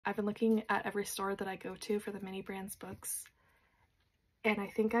I've been looking at every store that I go to for the mini brands books, and I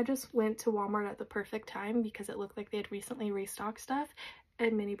think I just went to Walmart at the perfect time because it looked like they had recently restocked stuff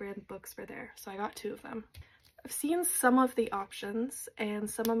and mini brand books were there, so I got 2 of them. I've seen some of the options, and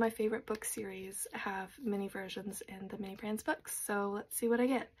some of my favorite book series have mini versions in the mini brands books, so let's see what I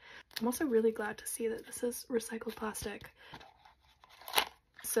get. I'm also really glad to see that this is recycled plastic.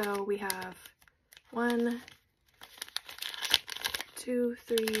 So we have 1, 2,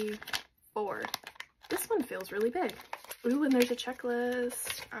 3, 4. This one feels really big. Ooh, and there's a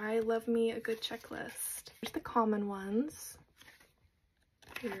checklist. I love me a good checklist. Here's the common ones.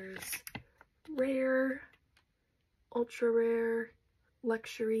 Here's rare, ultra rare,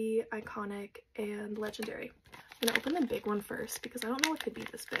 luxury, iconic, and legendary. I'm gonna open the big one first because I don't know what could be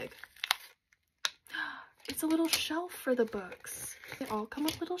this big. It's a little shelf for the books. They all come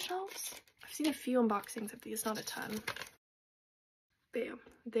with little shelves. I've seen a few unboxings of these, not a ton. Bam,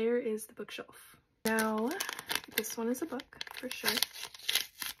 there is the bookshelf. Now, this one is a book for sure.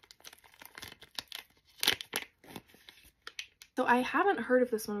 So I haven't heard of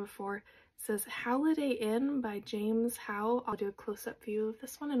this one before. It says Holiday Inn by James Howe. I'll do a close-up view of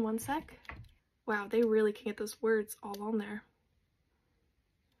this one in one sec. Wow, they really can get those words all on there.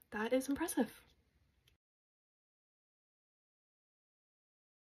 That is impressive.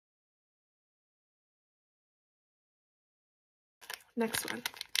 Next one.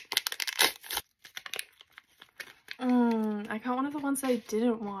 I got one of the ones that I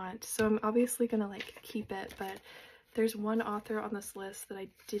didn't want, so I'm obviously gonna like keep it, but there's one author on this list that I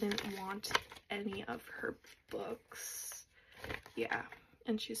didn't want any of her books. Yeah,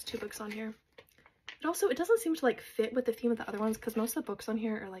 and she's 2 books on here. But also, it doesn't seem to like fit with the theme of the other ones because most of the books on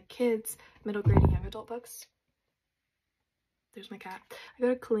here are like kids, middle grade, and young adult books. There's my cat. I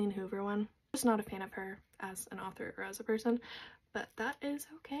got a Colleen Hoover one. I'm just not a fan of her as an author or as a person, but that is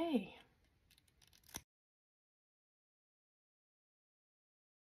okay.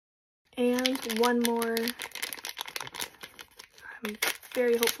 And one more. I'm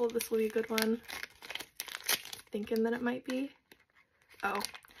very hopeful this will be a good one. Thinking that it might be. Oh,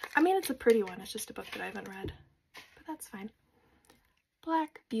 I mean, it's a pretty one. It's just a book that I haven't read, but that's fine.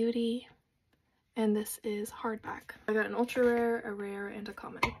 Black Beauty, and this is hardback. I got an ultra rare, a rare, and a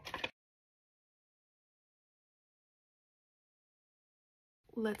common.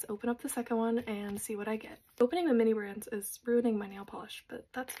 Let's open up the second one and see what I get. Opening the mini brands is ruining my nail polish, but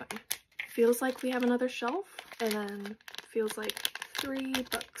that's fine. Feels like we have another shelf, and then feels like 3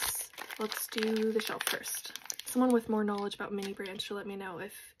 books. Let's do the shelf first. Someone with more knowledge about mini brands should let me know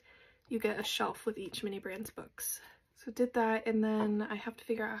if you get a shelf with each mini brand's books. So did that, and then I have to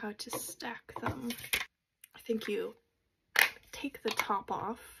figure out how to stack them. I think you take the top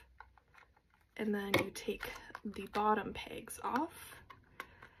off, and then you take the bottom pegs off,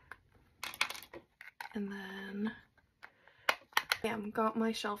 and then bam, got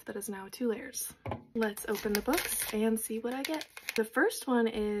my shelf that is now 2 layers. Let's open the books and see what I get. The first one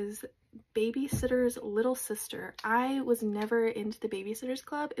is Babysitter's Little Sister. I was never into the Babysitters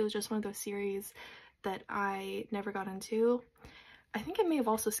Club. It was just one of those series that I never got into. I think I may have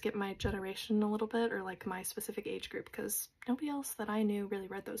also skipped my generation a little bit, or like my specific age group, because nobody else that I knew really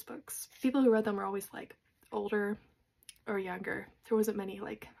read those books. People who read them were always like older or younger. There wasn't many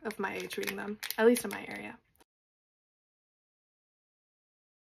like of my age reading them, at least in my area.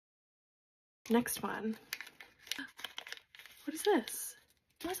 Next one. What is this?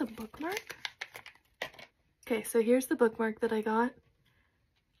 That's a bookmark? Okay, so here's the bookmark that I got.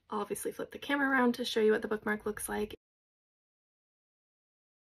 I'll obviously flip the camera around to show you what the bookmark looks like.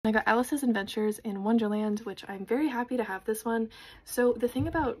 I got Alice's Adventures in Wonderland, which I'm very happy to have this one. So the thing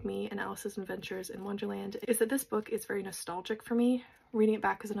about me and Alice's Adventures in Wonderland is that this book is very nostalgic for me. Reading it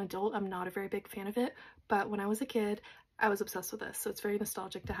back as an adult, I'm not a very big fan of it, but when I was a kid, I was obsessed with this, so it's very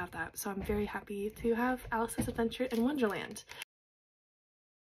nostalgic to have that. So I'm very happy to have Alice's Adventure in Wonderland.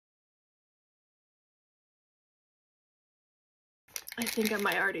 I think I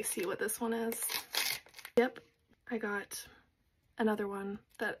might already see what this one is. Yep, I got another one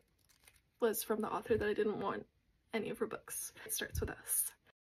that was from the author that I didn't want any of her books. It starts with S.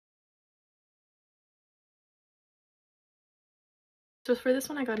 So for this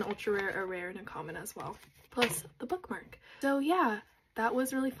one, I got an ultra rare, a rare, and a common as well, plus the bookmark. So yeah, that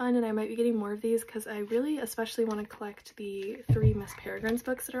was really fun, and I might be getting more of these because I really especially want to collect the 3 Miss Peregrine's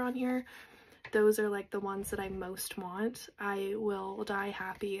books that are on here. Those are like the ones that I most want. I will die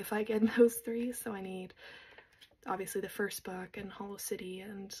happy if I get those 3, so I need obviously the first book and Hollow City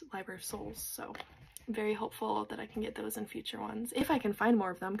and Library of Souls, so I'm very hopeful that I can get those in future ones if I can find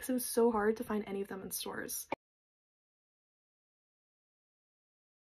more of them, because it was so hard to find any of them in stores.